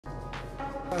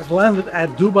I've landed at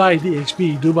Dubai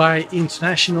DXB, Dubai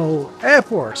International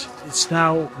Airport. It's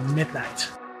now midnight.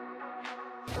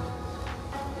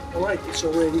 Alright, it's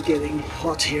already getting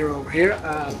hot here over here.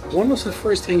 One of the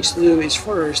first things to do is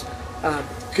first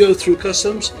go through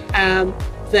customs and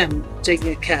then taking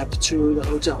a cab to the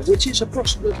hotel, which is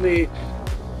approximately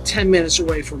 10 minutes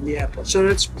away from the airport. So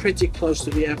that's pretty close to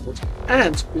the airport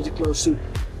and pretty close to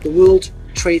the World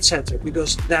Trade Center,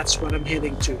 because that's what I'm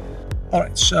heading to.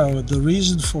 Alright, so the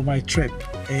reason for my trip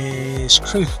is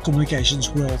Critical Communications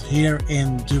World here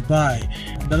in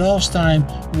Dubai. The last time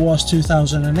was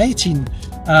 2018.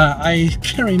 I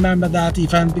can remember that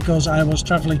event because I was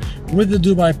traveling with the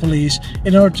Dubai police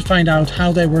in order to find out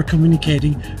how they were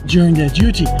communicating during their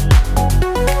duty.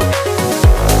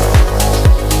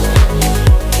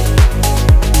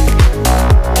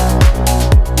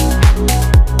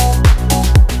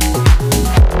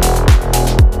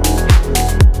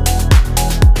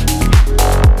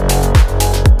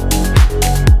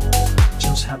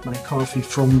 Coffee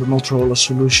from the Motorola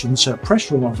Solutions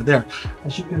press room over there.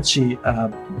 As you can see,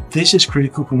 this is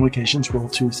Critical Communications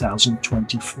World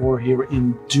 2024 here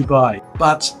in Dubai.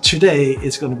 But today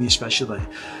it's going to be a special day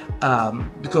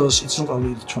because it's not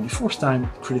only the 24th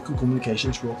time Critical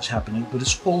Communications World is happening, but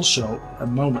it's also a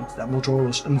moment that Motorola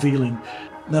is unveiling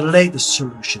the latest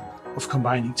solution of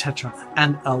combining TETRA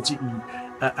and LTE.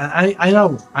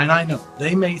 I know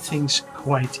they made things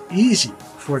quite easy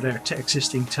for their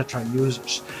existing TETRA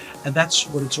users, and that's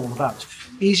what it's all about.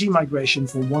 Easy migration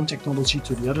from one technology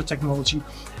to the other technology,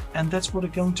 and that's what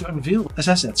they're going to unveil. As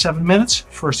I said, 7 minutes,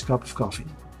 first cup of coffee.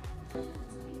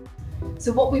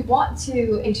 So what we want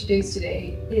to introduce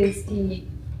today is the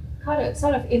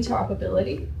sort of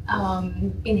interoperability,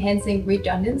 enhancing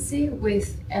redundancy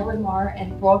with LMR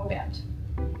and broadband.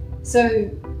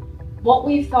 So what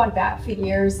we've thought about for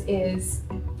years is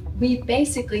we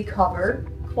basically cover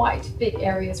quite big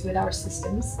areas with our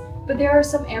systems, but there are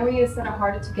some areas that are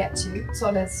harder to get to,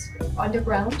 such as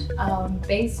underground,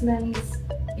 basements,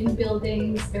 in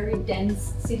buildings, very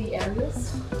dense city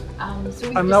areas.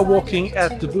 I'm now walking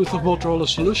at the booth of Motorola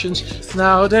Solutions.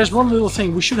 Now there's one little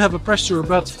thing, we should have a press tour,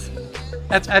 but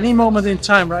at any moment in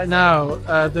time right now,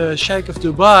 the Sheikh of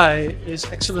Dubai, His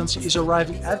Excellency, is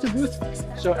arriving at the booth.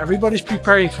 So everybody's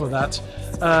preparing for that.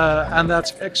 And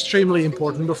that's extremely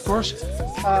important, of course.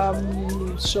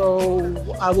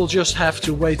 So I will just have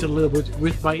to wait a little bit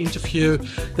with my interview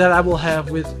that I will have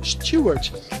with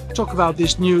Stuart. Talk about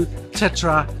this new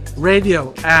TETRA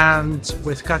radio, and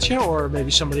with Katja or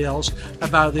maybe somebody else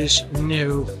about this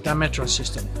new DIMETRA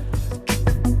system.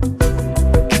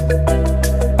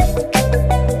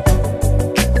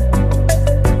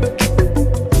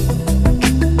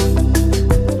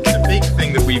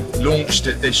 Launched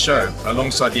at this show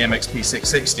alongside the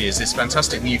MXP660 is this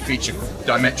fantastic new feature called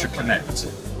DIMETRA Connect,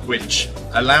 which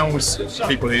allows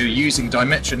people who are using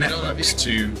DIMETRA networks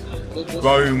to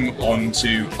roam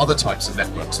onto other types of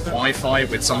networks, Wi-Fi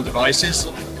with some devices,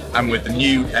 and with the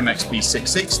new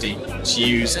MXP660 to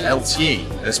use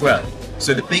LTE as well.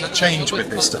 So the big change with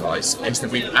this device is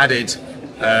that we've added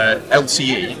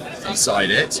LTE inside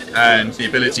it and the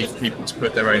ability for people to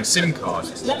put their own SIM card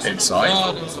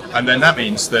inside, and then that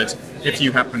means that if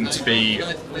you happen to be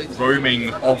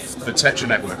roaming off the TETRA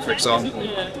network, for example,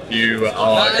 you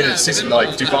are in a city like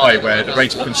Dubai where the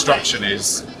rate of construction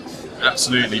is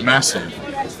absolutely massive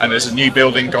and there's a new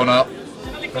building gone up,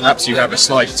 perhaps you have a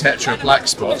slight TETRA black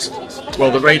spot, well,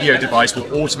 the radio device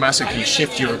will automatically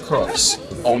shift you across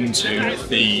onto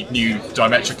the new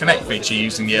DIMETRA Connect feature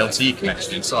using the LTE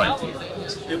connection inside.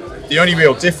 The only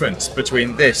real difference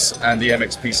between this and the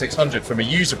MXP600 from a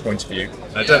user point of view,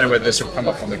 and I don't know whether this will come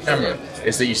up on the camera,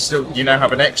 is that you now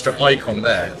have an extra icon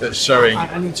there that's showing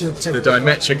the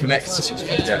DIMETRA Connect.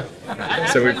 Yeah.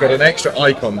 So we've got an extra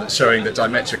icon that's showing that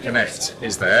DIMETRA Connect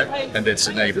is there and it's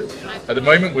enabled. At the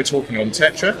moment we're talking on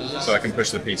TETRA, so I can push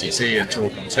the PTT and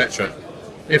talk on TETRA.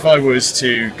 If I was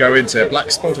to go into a black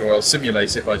spot, or I'll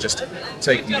simulate it by just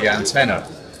taking the antenna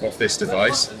off this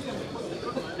device,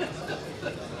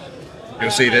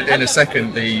 you'll see that in a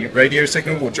second the radio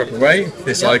signal will drop away,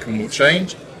 this icon will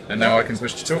change, and now I can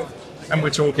push to talk. And we're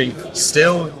talking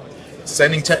still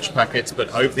sending TETRA packets, but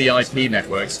over the IP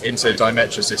networks into a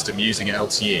DIMETRA system using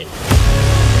LTE.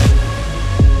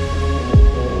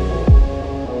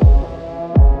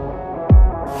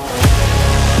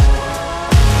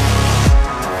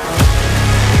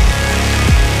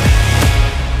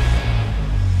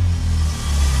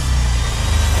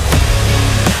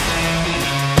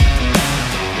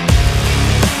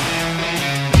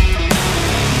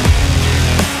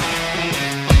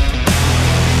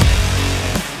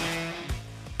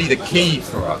 The key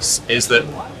for us is that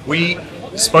we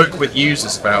spoke with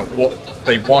users about what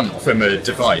they want from a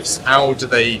device. How do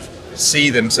they see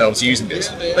themselves using this?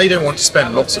 They don't want to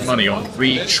spend lots of money on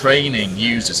retraining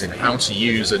users in how to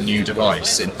use a new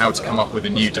device, in how to come up with a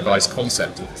new device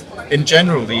concept. In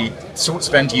general, the sorts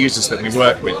of end users that we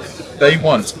work with, they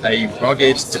want a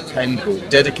rugged, dependable,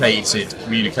 dedicated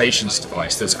communications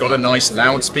device that's got a nice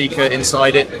loudspeaker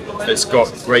inside it, that's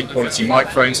got great quality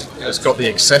microphones, that's got the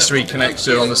accessory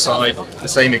connector on the side, the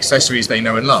same accessories they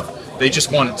know and love. They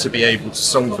just want to be able to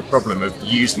solve the problem of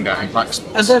using that in black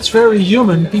spots. And that's very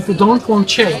human. People don't want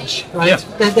change, right?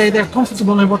 Yeah. They're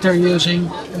comfortable in what they're using,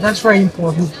 and that's very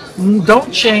important.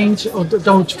 Don't change or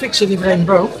don't fix it if it ain't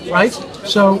broke, right?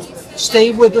 So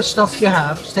stay with the stuff you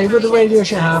have, stay with the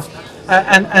radios you have,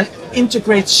 and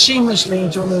integrate seamlessly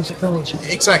into new technology.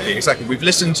 Exactly. We've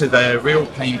listened to their real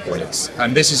pain points,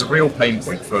 and this is a real pain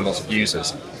point for a lot of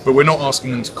users, but we're not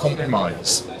asking them to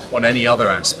compromise on any other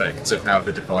aspects of how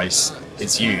the device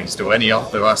is used or any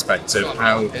other aspects of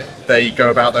how they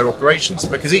go about their operations,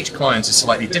 because each client is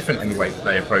slightly different in the way that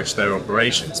they approach their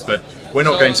operations. But we're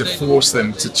not going to force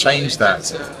them to change that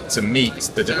to meet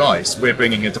the device. We're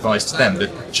bringing a device to them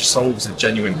that solves a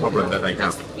genuine problem that they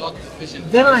have.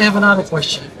 Then I have another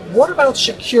question. What about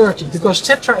security? Because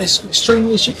TETRA is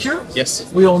extremely secure.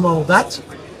 Yes. We all know that.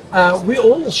 We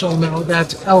also know that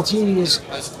LTE is,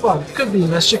 well, could be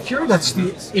less secure. That's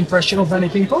the impression of many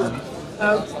people.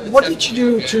 What did you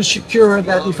do to secure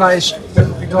that device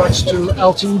with regards to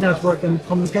LTE network and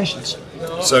communications?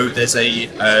 So there's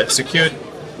a secured,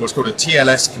 what's called a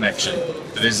TLS connection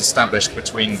that is established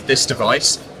between this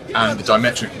device and the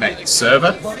DIMETRA Connect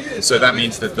server. So that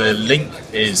means that the link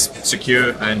is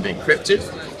secure and encrypted.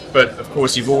 But of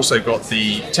course, you've also got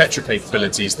the TETRA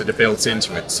capabilities that are built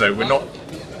into it. So we're not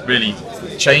really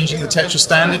changing the TETRA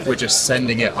standard, we're just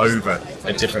sending it over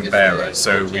a different bearer.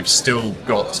 So we've still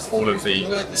got all of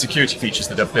the security features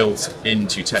that are built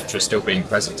into TETRA still being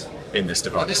present in this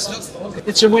device.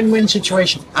 It's a win-win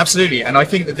situation. Absolutely, and I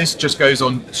think that this just goes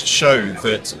on to show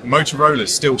that Motorola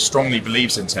still strongly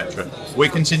believes in TETRA.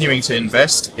 We're continuing to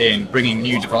invest in bringing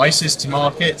new devices to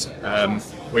market.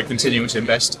 We're continuing to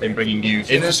invest in bringing new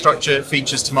infrastructure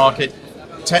features to market.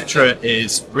 TETRA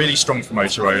is really strong for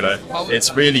Motorola.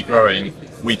 It's really growing.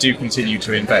 We do continue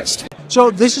to invest.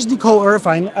 So this is Nicole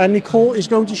Irvine, and Nicole is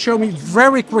going to show me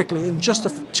very quickly, in just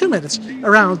 2 minutes,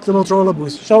 around the Motorola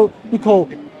booth. So Nicole,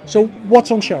 so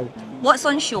what's on show? What's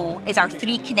on show is our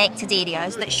 3 connected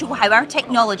areas that show how our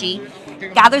technology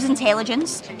gathers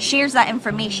intelligence, shares that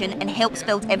information, and helps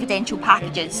build evidential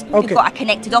packages. Okay. We've got a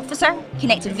connected officer,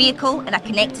 connected vehicle, and a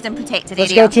connected and protected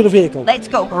Let's area. go to the vehicle. Let's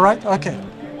go. All right, okay.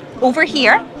 Over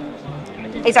here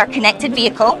is our connected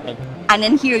vehicle, and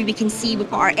in here we can see we've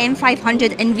got our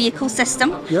M500 in-vehicle system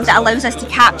that allows us to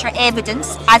capture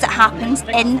evidence as it happens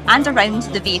in and around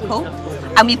the vehicle.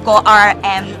 And we've got our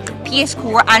PS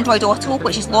Core Android Auto,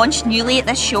 which is launched newly at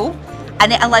this show,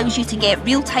 and it allows you to get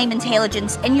real-time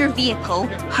intelligence in your vehicle,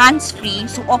 hands-free,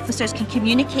 so officers can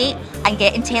communicate and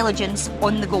get intelligence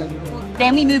on the go.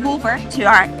 Then we move over to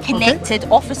our connected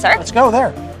officer. Let's go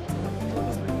there.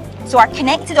 So our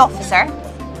connected officer,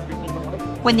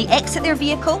 when they exit their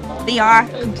vehicle, they are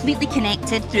completely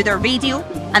connected through their radio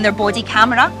and their body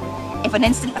camera. If an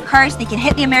incident occurs, they can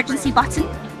hit the emergency button.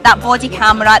 That body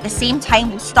camera at the same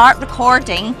time will start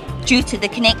recording due to the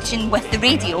connection with the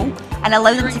radio and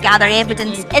allow them to gather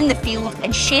evidence in the field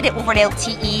and share it over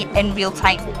LTE in real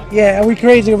time. Yeah, and we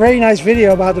created a very nice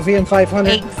video about the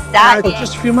VM500 Exactly.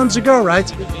 just a few months ago,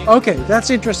 right? Okay,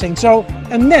 that's interesting. So,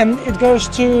 and then it goes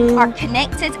to our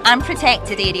connected and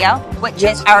protected area, which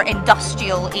is our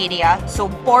industrial area. So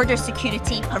border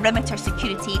security, perimeter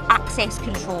security, access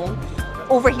control.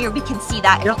 Over here we can see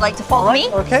that if you'd like to follow me.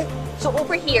 Okay. So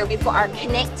over here we've got our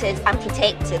connected and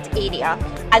protected area,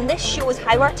 and this shows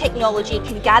how our technology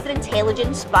can gather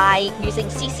intelligence by using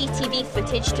CCTV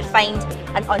footage to find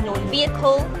an unknown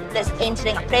vehicle that's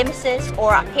entering a premises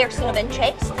or a person of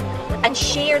interest, and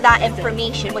share that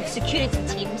information with security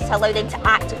teams to allow them to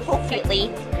act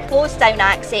appropriately, close down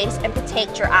access and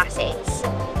protect your assets.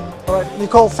 All right,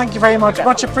 Nicole, thank you very much.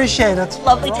 Much appreciated.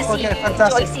 Lovely to see you.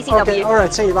 Fantastic. Enjoy CCW. Okay, all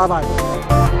right, see you. Bye-bye.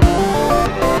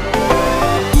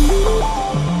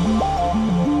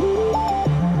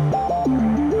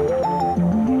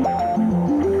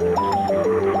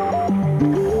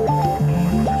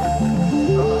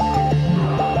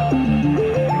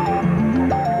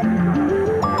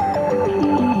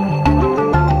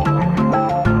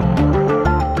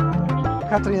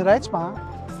 Katrin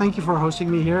Reitsma, thank you for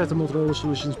hosting me here at the Motorola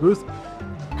Solutions booth.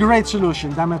 Great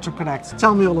solution, DIMETRA Connect.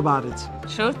 Tell me all about it.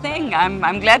 Sure thing.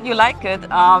 I'm glad you like it. We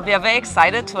are very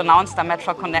excited to announce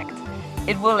DIMETRA Connect.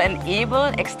 it will enable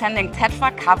extending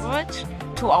TETRA coverage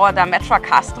to our DIMETRA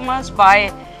customers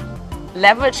by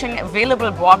leveraging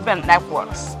available broadband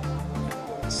networks.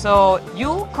 So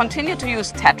you continue to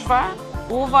use TETRA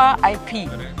over IP,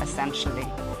 essentially.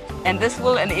 And this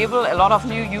will enable a lot of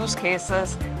new use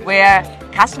cases where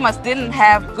customers didn't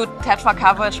have good TETRA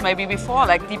coverage maybe before,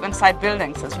 like deep inside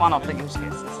buildings is one of the use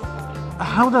cases.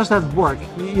 How does that work?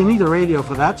 You need a radio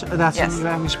for that. That's Yes. in the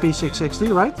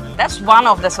MXP660, right? That's one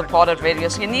of the supported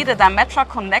radios. You need a DIMETRA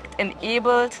Connect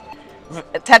enabled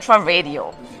TETRA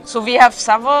radio. So we have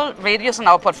several radios in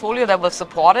our portfolio that will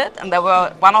support it, and there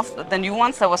were one of the new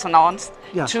ones that was announced.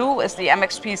 Yes. Too is the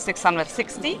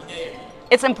MXP660.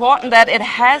 It's important that it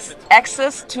has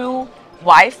access to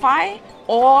Wi-Fi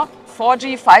or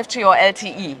 4G, 5G or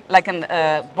LTE, like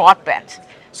a broadband.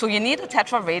 So you need a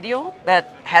TETRA radio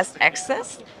that has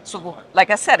access. So like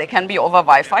I said, it can be over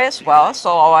Wi-Fi as well. So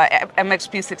our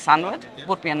MXP600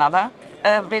 would be another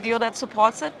radio that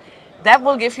supports it. That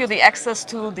will give you the access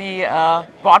to the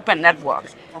broadband network.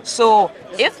 So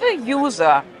if a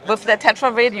user with the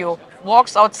TETRA radio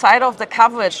walks outside of the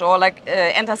coverage or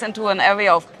enters into an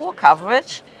area of poor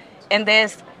coverage, and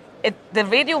the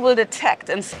radio will detect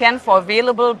and scan for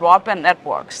available broadband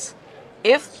networks.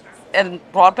 If a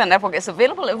broadband network is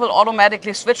available, it will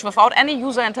automatically switch without any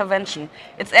user intervention.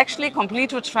 It's actually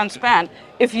completely transparent.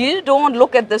 If you don't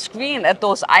look at the screen, at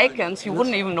those icons, you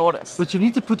wouldn't even notice. But you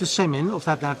need to put the SIM in of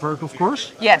that network, of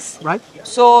course. Yes. Right?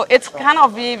 So it's kind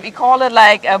of, we call it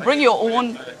like bring your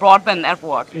own broadband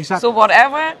network. Exactly. So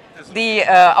whatever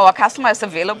our customer is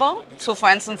available, so for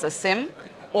instance a SIM,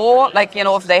 or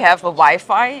if they have a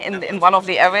Wi-Fi in one of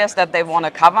the areas that they want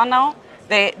to cover now,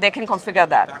 they can configure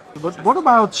that. But what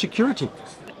about security?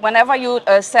 Whenever you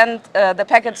send the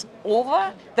packets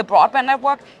over the broadband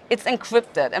network, it's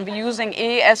encrypted, and we're using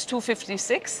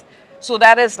AES-256. So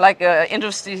that is like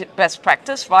industry best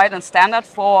practice, right, and standard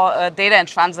for data in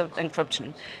transit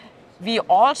encryption. We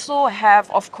also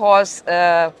have, of course,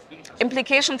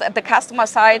 implications at the customer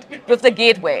side with the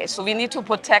gateway. So we need to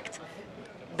protect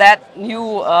that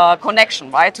new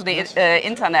connection, right, to the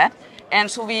internet. And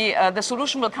so the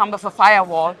solution will come with a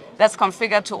firewall that's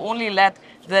configured to only let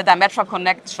the DIMETRA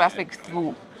Connect traffic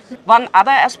through. One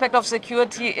other aspect of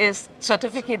security is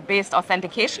certificate-based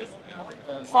authentication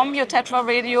from your TETRA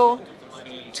radio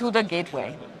to the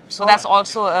gateway. So that's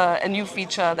also a new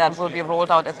feature that will be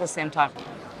rolled out at the same time.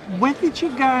 When did you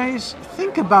guys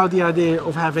think about the idea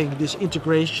of having this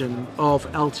integration of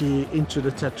LTE into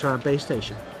the TETRA base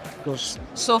station?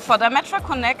 So for DIMETRA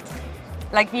Connect,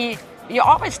 we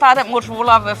always started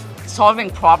Motorola with solving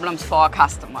problems for our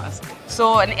customers.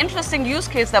 So an interesting use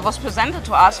case that was presented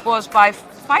to us was by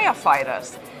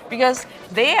firefighters, because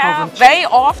they are very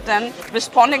often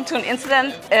responding to an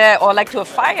incident or to a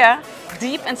fire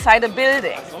deep inside a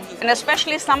building. And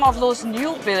especially some of those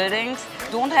new buildings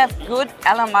don't have good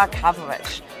LMR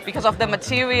coverage because of the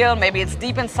material, maybe it's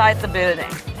deep inside the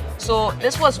building. So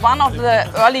this was one of the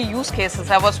early use cases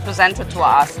that was presented to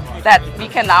us that we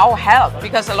can now help,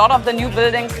 because a lot of the new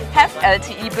buildings have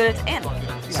LTE built in.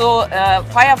 So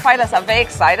firefighters are very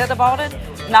excited about it.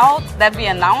 Now that we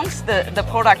announced the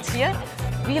product here,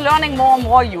 we're learning more and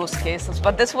more use cases,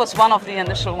 but this was one of the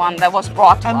initial ones that was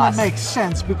brought to us. And that makes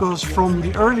sense, because from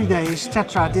the early days,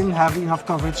 TETRA didn't have enough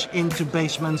coverage into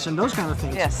basements and those kind of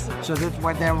things. Yes. So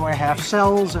that there we have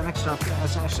cells and extra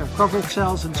coverage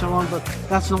cells and so on, but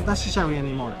that's not necessary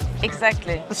anymore.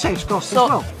 Exactly. It saves cost as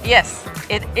well. Yes,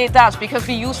 it does, because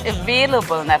we use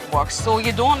available networks, so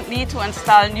you don't need to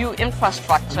install new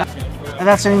infrastructure. And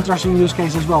that's an interesting use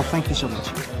case as well. Thank you so much.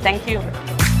 Thank you.